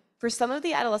with them. For some of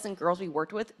the adolescent girls we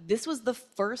worked with, this was the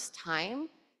first time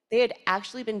they had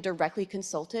actually been directly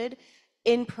consulted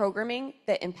in programming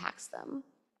that impacts them.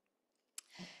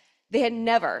 They had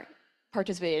never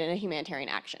participated in a humanitarian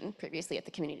action previously at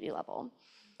the community level.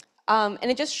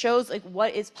 And it just shows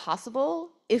what is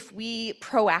possible if we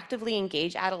proactively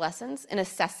engage adolescents in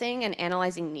assessing and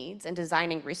analyzing needs and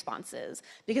designing responses,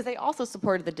 because they also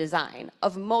supported the design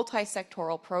of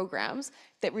multi-sectoral programs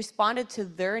that responded to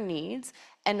their needs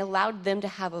and allowed them to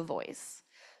have a voice.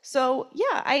 So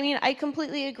yeah, I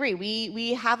completely agree.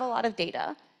 We have a lot of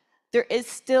data. There is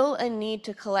still a need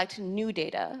to collect new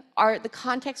data. The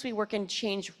context we work in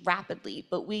change rapidly,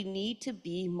 but we need to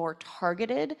be more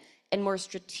targeted and more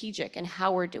strategic in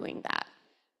how we're doing that.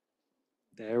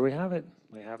 There we have it.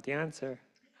 We have the answer.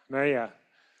 Maria,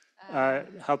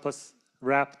 help us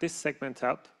wrap this segment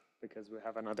up because we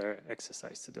have another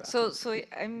exercise to do. So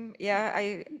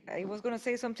I was going to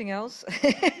say something else,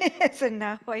 so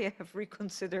now I have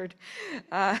reconsidered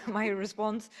my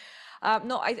response.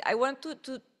 No, I want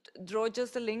to draw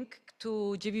just a link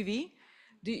to GBV.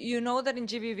 Do you know that in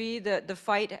GBV, the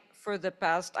fight for the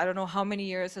past, I don't know how many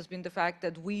years, has been the fact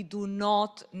that we do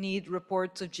not need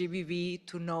reports of GBV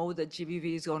to know that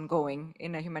GBV is ongoing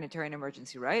in a humanitarian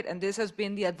emergency, right? And this has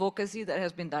been the advocacy that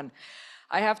has been done.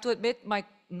 I have to admit,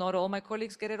 not all my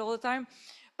colleagues get it all the time,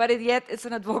 but yet it's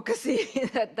an advocacy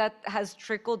that has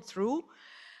trickled through.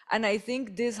 And I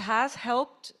think this has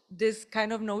helped this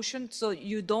kind of notion. So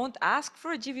you don't ask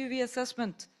for a GBV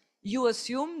assessment. You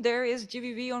assume there is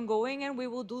GBV ongoing and we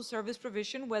will do service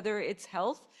provision, whether it's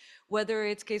health, whether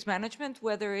it's case management,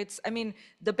 whether it's,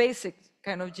 the basic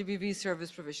kind of GBV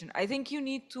service provision. I think you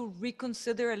need to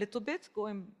reconsider a little bit,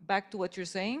 going back to what you're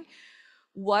saying.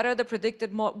 What are the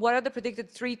predicted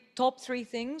top three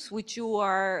things which you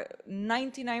are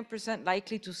 99%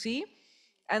 likely to see,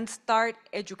 and start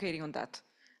educating on that?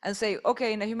 And say,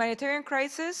 okay, in a humanitarian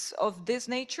crisis of this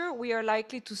nature, we are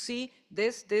likely to see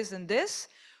this, this, and this.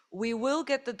 We will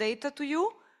get the data to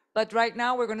you, but right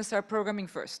now we're going to start programming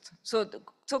first. So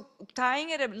tying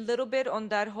it a little bit on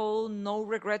that whole no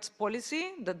regrets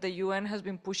policy that the UN has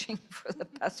been pushing for the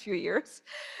past few years.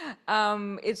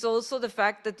 It's also the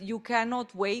fact that you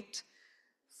cannot wait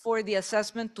for the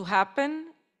assessment to happen,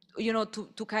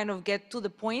 to kind of get to the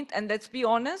point. And let's be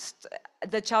honest,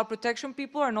 the child protection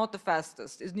people are not the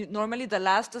fastest. It's normally the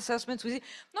last assessments we see.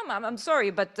 No, ma'am, I'm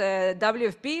sorry, but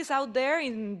WFP is out there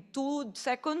in 2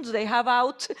 seconds. They have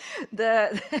out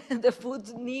the the food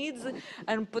needs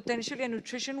and potentially a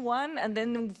nutrition one, and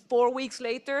then 4 weeks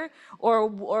later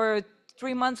or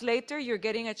 3 months later, you're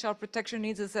getting a child protection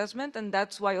needs assessment, and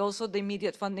that's why also the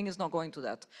immediate funding is not going to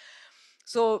that.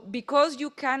 So because you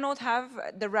cannot have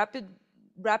the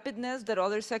rapidness that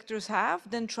other sectors have,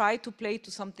 then try to play to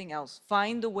something else.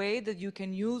 Find a way that you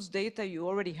can use data you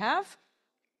already have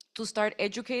to start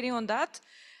educating on that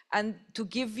and to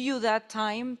give you that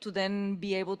time to then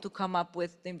be able to come up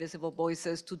with the invisible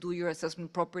voices, to do your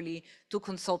assessment properly, to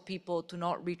consult people, to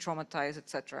not re-traumatize,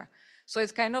 etc. So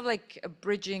it's kind of like a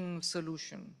bridging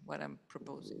solution, what I'm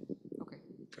proposing. Okay.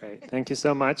 Great, thank you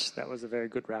so much. That was a very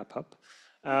good wrap up.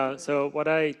 So what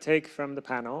I take from the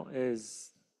panel is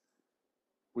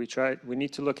we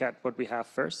need to look at what we have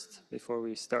first before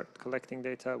we start collecting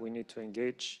data. We need to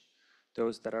engage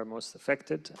those that are most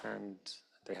affected, and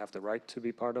they have the right to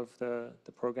be part of the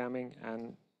programming,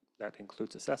 and that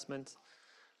includes assessments.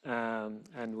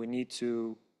 And we need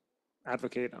to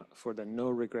advocate for the no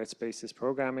regrets basis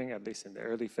programming, at least in the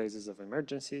early phases of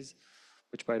emergencies,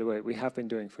 which, by the way, we have been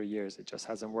doing for years. It just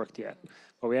hasn't worked yet.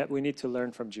 But we need to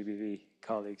learn from GBV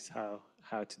colleagues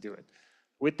how to do it.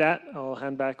 With that, I'll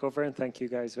hand back over and thank you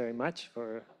guys very much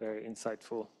for a very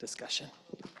insightful discussion.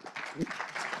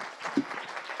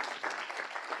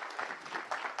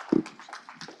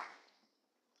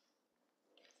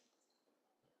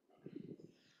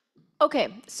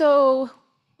 Okay, so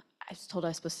I was told I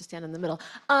was supposed to stand in the middle.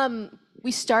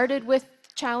 We started with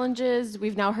challenges.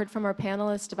 We've now heard from our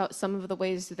panelists about some of the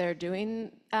ways they're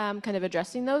doing, kind of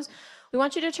addressing those. We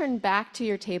want you to turn back to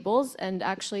your tables, and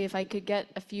actually, if I could get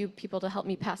a few people to help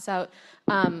me pass out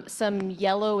some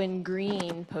yellow and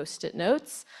green Post-it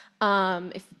notes.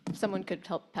 If someone could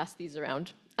help pass these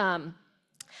around.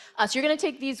 So you're going to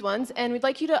take these ones, and we'd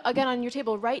like you to, again, on your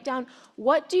table, write down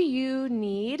what do you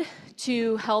need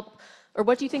to help, or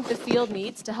what do you think the field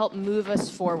needs to help move us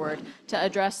forward to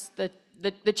address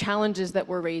the challenges that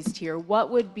were raised here. What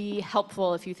would be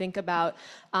helpful if you think about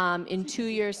in 2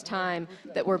 years' time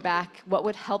that we're back, what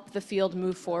would help the field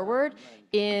move forward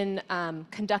in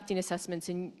conducting assessments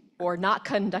or not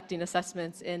conducting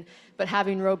assessments, but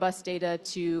having robust data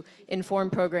to inform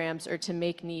programs or to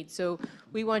make needs. So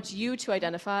we want you to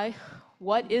identify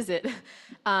what is it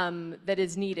that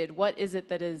is needed? What is it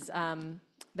that is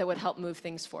that would help move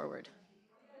things forward?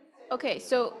 Okay,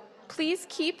 so please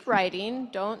keep writing.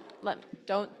 Don't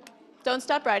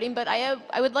stop writing. But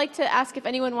I would like to ask if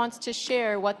anyone wants to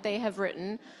share what they have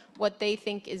written, what they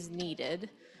think is needed,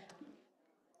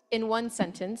 in one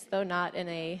sentence, though not in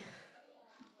a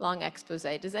long expose.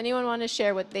 Does anyone want to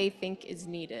share what they think is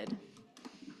needed?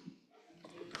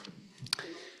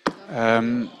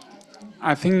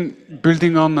 I think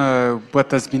building on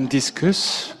what has been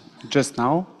discussed just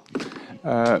now,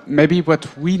 maybe what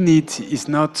we need is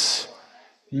not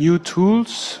new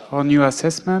tools or new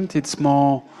assessment. It's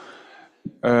more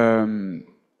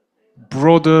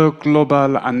broader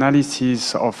global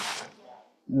analysis of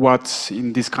what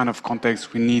in this kind of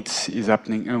context we need is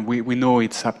happening, and we know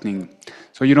it's happening.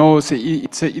 So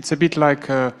it's a bit like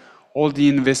all the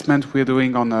investment we're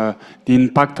doing on the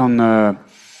impact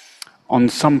on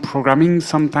some programming.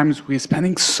 Sometimes we're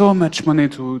spending so much money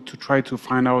to try to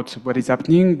find out what is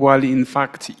happening, while in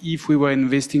fact, if we were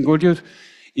investing all year,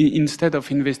 instead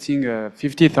of investing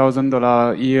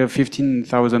 $50,000 a year,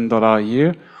 $15,000 a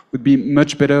year, would be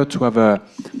much better to have a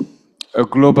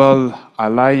global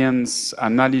alliance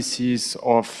analysis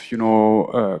of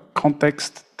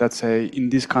context that say in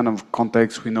this kind of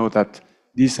context we know that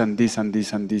this and this and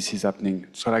this and this is happening.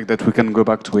 So like that we can go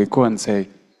back to ECHO and say,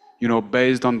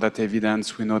 based on that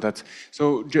evidence, we know that.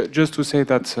 So just to say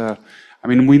that, I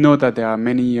mean, we know that there are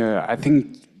many, I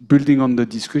think building on the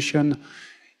discussion,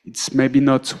 it's maybe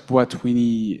not what we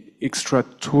need, extra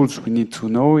tools we need to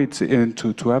know, it's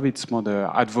to have, it's more the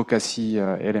advocacy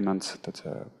elements that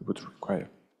we would require.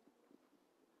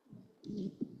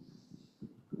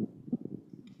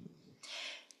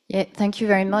 Yeah, thank you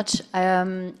very much.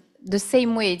 The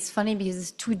same way, it's funny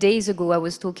because 2 days ago I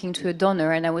was talking to a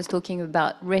donor and I was talking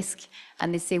about risk,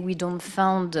 and they say we don't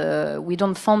fund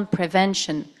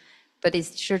prevention, but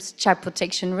it's just child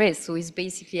protection risk. So it's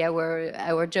basically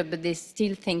our job, but they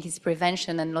still think it's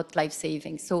prevention and not life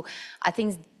saving. So I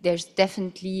think there's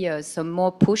definitely some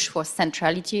more push for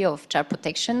centrality of child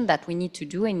protection that we need to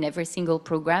do in every single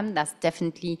program. That's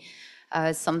definitely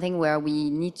something where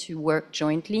we need to work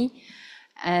jointly.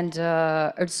 And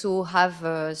also have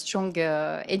a strong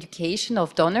education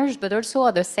of donors, but also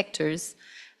other sectors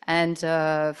And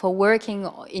for working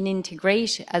in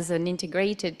integration as an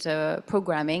integrated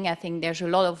programming, I think there's a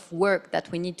lot of work that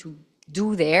we need to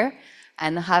do there,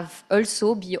 and have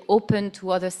also be open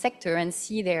to other sector and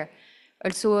see there.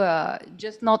 Also,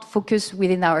 just not focus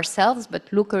within ourselves, but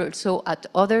look also at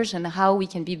others and how we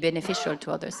can be beneficial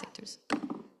to other sectors.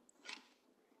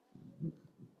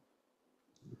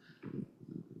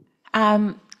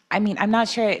 I mean, I'm not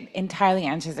sure it entirely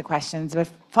answers the questions, but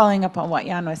following up on what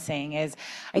Jan was saying is,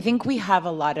 I think we have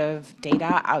a lot of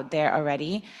data out there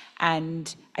already,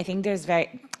 and I think there's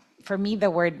for me, the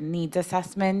word needs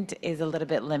assessment is a little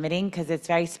bit limiting because it's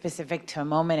very specific to a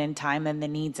moment in time and the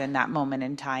needs in that moment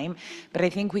in time. But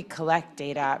I think we collect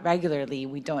data regularly.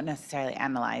 We don't necessarily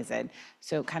analyze it.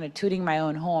 So kind of tooting my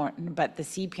own horn, but the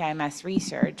CPIMS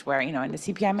research where, in the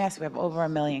CPIMS, we have over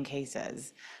 1 million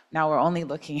cases. Now we're only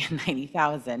looking at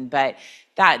 90,000, but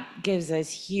that gives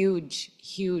us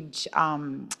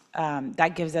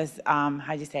that gives us,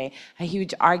 how do you say, a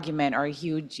huge argument or a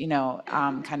huge,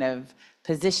 kind of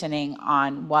positioning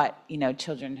on what,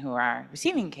 children who are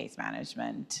receiving case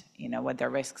management, what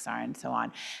their risks are and so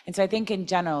on. And so I think in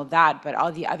general that, but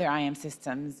all the other IM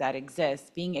systems that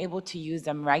exist, being able to use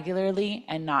them regularly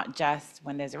and not just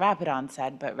when there's a rapid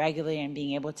onset, but regularly, and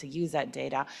being able to use that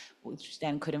data, which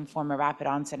then could inform a rapid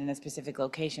onset in a specific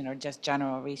location or just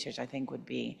general research, I think would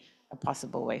be a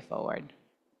possible way forward.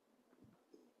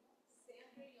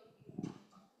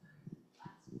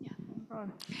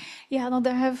 Yeah, no, I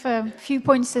have a few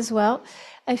points as well.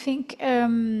 I think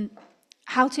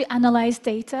how to analyze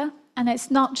data, and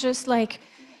it's not just like,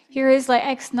 here is like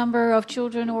X number of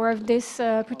children or of this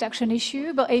protection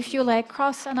issue, but if you like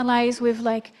cross-analyze with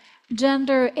like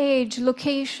gender, age,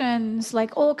 locations,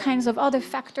 like all kinds of other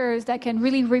factors that can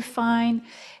really refine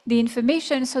the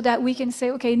information so that we can say,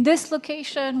 okay, in this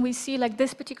location, we see like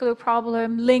this particular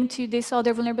problem linked to this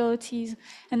other vulnerabilities,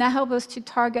 and that helps us to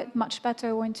target much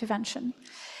better our intervention.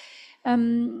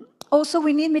 Also,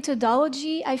 we need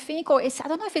methodology, I think, or I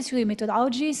don't know if it's really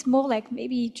methodology, it's more like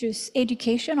maybe just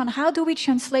education on how do we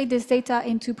translate this data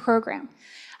into program.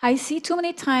 I see too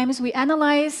many times we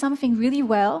analyze something really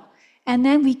well, and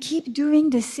then we keep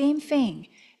doing the same thing,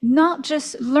 not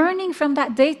just learning from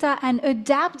that data and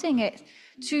adapting it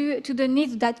to the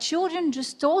needs that children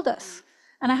just told us.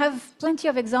 And I have plenty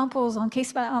of examples on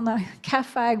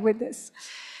CAFAG with this.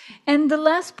 And the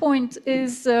last point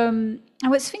is, I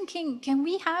was thinking, can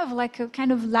we have like a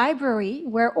kind of library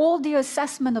where all the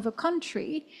assessment of a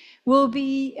country will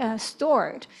be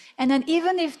stored? And then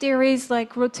even if there is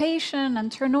like rotation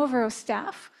and turnover of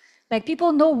staff, like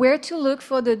people know where to look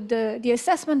for the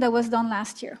assessment that was done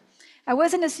last year. I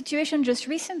was in a situation just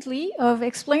recently of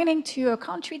explaining to a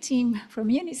country team from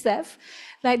UNICEF,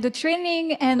 like the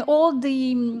training and all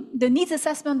the needs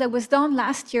assessment that was done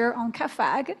last year on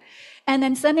CAFAG, and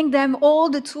then sending them all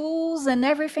the tools and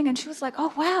everything. And she was like,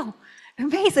 oh, wow,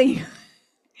 amazing.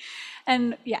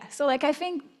 And yeah, so like I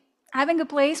think having a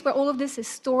place where all of this is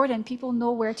stored and people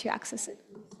know where to access it.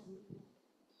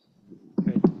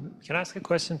 Great. Can I ask a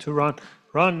question to Ron?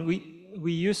 Ron,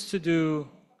 we used to do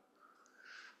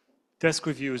desk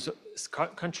reviews,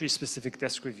 country-specific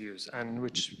desk reviews, and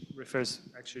which refers,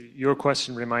 actually, your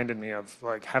question reminded me of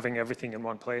like having everything in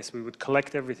one place. We would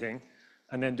collect everything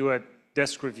and then do a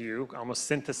desk review, almost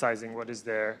synthesizing what is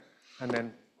there, and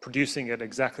then producing it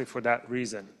exactly for that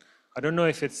reason. I don't know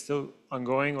if it's still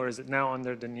ongoing, or is it now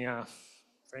under the NIAF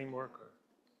framework? Or?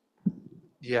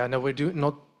 Yeah, no, we're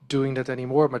not doing that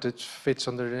anymore, but it fits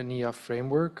under the NIAF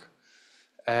framework.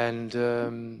 And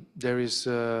there is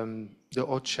the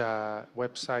OCHA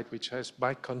website, which has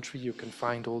by country, you can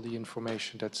find all the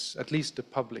information. That's at least the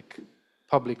public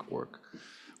work.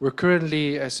 We're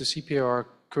currently, as the CPR,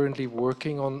 currently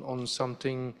working on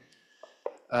something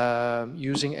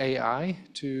using AI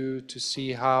to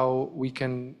see how we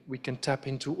can tap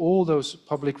into all those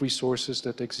public resources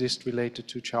that exist related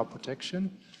to child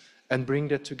protection and bring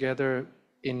that together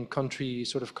in country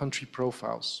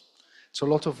profiles. It's a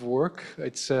lot of work.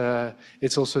 It's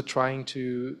also trying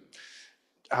to,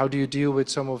 how do you deal with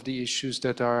some of the issues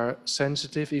that are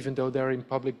sensitive, even though they're in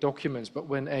public documents, but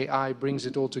when AI brings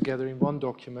it all together in one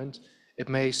document, it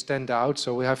may stand out.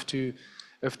 So we have to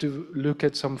look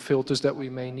at some filters that we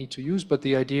may need to use, but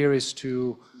the idea is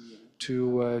to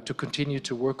continue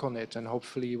to work on it, and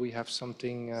hopefully we have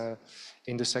something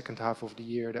in the second half of the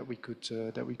year that we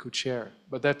could share.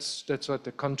 But that's what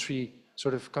the country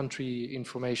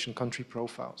information, country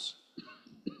profiles.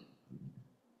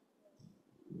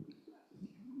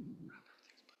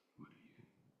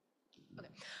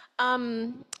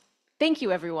 Thank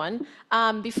you, everyone.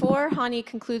 Before Hani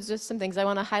concludes with some things, I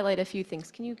want to highlight a few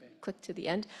things. Can you click to the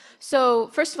end?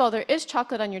 So first of all, there is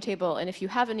chocolate on your table, and if you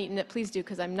haven't eaten it, please do,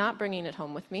 because I'm not bringing it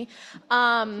home with me.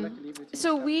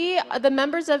 So the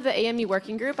members of the AME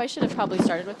working group, I should have probably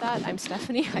started with that. I'm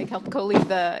Stephanie. I help co-lead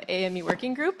the AME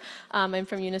working group. I'm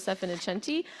from UNICEF and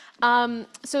Achenti.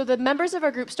 So the members of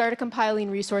our group started compiling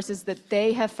resources that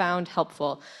they have found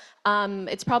helpful.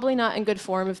 It's probably not in good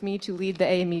form of me to lead the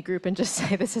AME group and just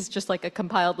say this is just like a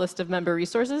compiled list of member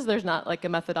resources. There's not like a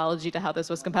methodology to how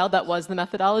this was compiled. That was the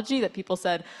methodology that people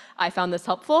said, I found this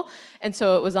helpful, and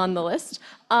so it was on the list.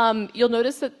 You'll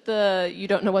notice that you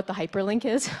don't know what the hyperlink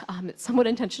is. It's somewhat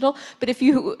intentional, but if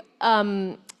you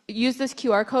use this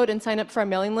QR code and sign up for our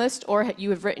mailing list, or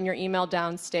you have written your email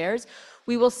downstairs,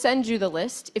 we will send you the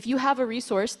list. If you have a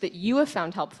resource that you have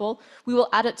found helpful, we will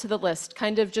add it to the list,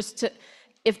 kind of just to,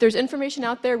 if there's information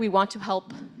out there, we want to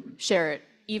help share it,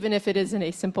 even if it is in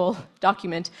a simple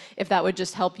document, if that would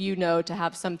just help you know to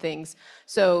have some things.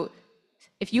 So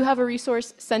if you have a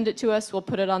resource, send it to us, we'll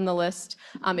put it on the list.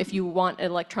 If you want an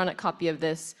electronic copy of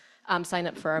this, sign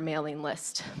up for our mailing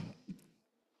list.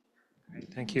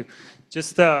 Great, thank you.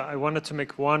 Just, I wanted to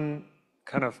make one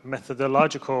kind of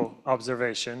methodological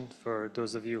observation for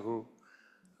those of you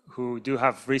who do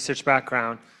have research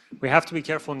background. We have to be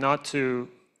careful not to,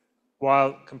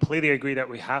 while completely agree that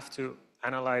we have to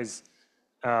analyze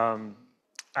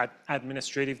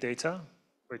administrative data,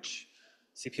 which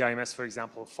CPIMS, for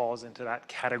example, falls into that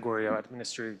category of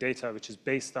administrative data, which is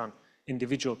based on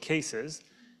individual cases,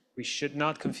 we should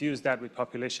not confuse that with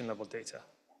population level data.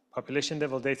 Population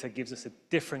level data gives us a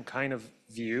different kind of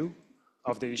view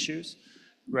of the issues,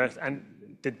 and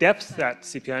the depth that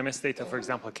CPIMS data, for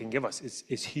example, can give us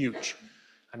is huge,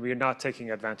 and we are not taking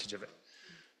advantage of it.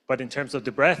 But in terms of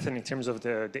the breadth and in terms of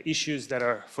the issues that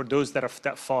are, for those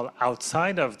that fall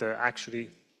outside of actually,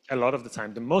 a lot of the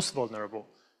time, the most vulnerable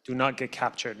do not get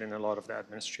captured in a lot of the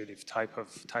administrative type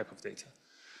of data.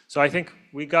 So I think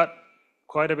we got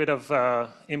quite a bit of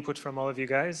input from all of you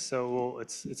guys, so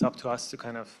it's up to us to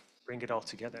kind of bring it all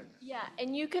together. Yeah,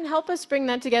 and you can help us bring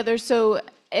that together. So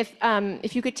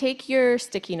if you could take your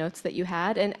sticky notes that you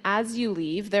had, and as you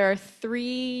leave, there are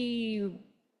 3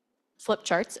 flip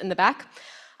charts in the back.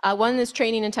 One is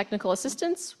training and technical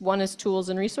assistance, one is tools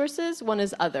and resources, one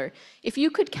is other. If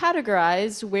you could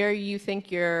categorize where you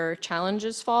think your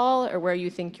challenges fall or where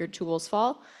you think your tools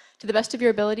fall, to the best of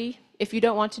your ability. If you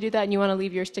don't want to do that and you want to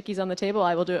leave your stickies on the table,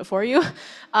 I will do it for you.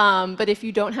 But if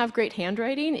you don't have great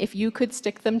handwriting, if you could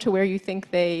stick them to where you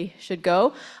think they should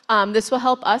go, this will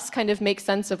help us kind of make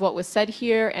sense of what was said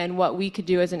here and what we could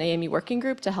do as an AME working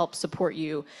group to help support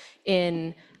you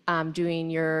in doing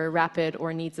your rapid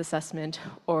or needs assessment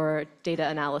or data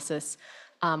analysis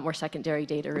or secondary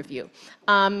data review.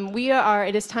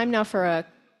 It is time now for a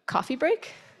coffee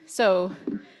break. So,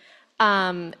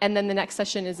 and then the next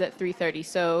session is at 3:30.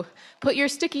 So put your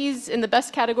stickies in the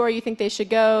best category you think they should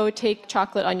go, take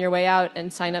chocolate on your way out,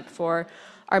 and sign up for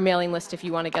our mailing list if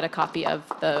you want to get a copy of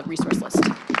the resource list.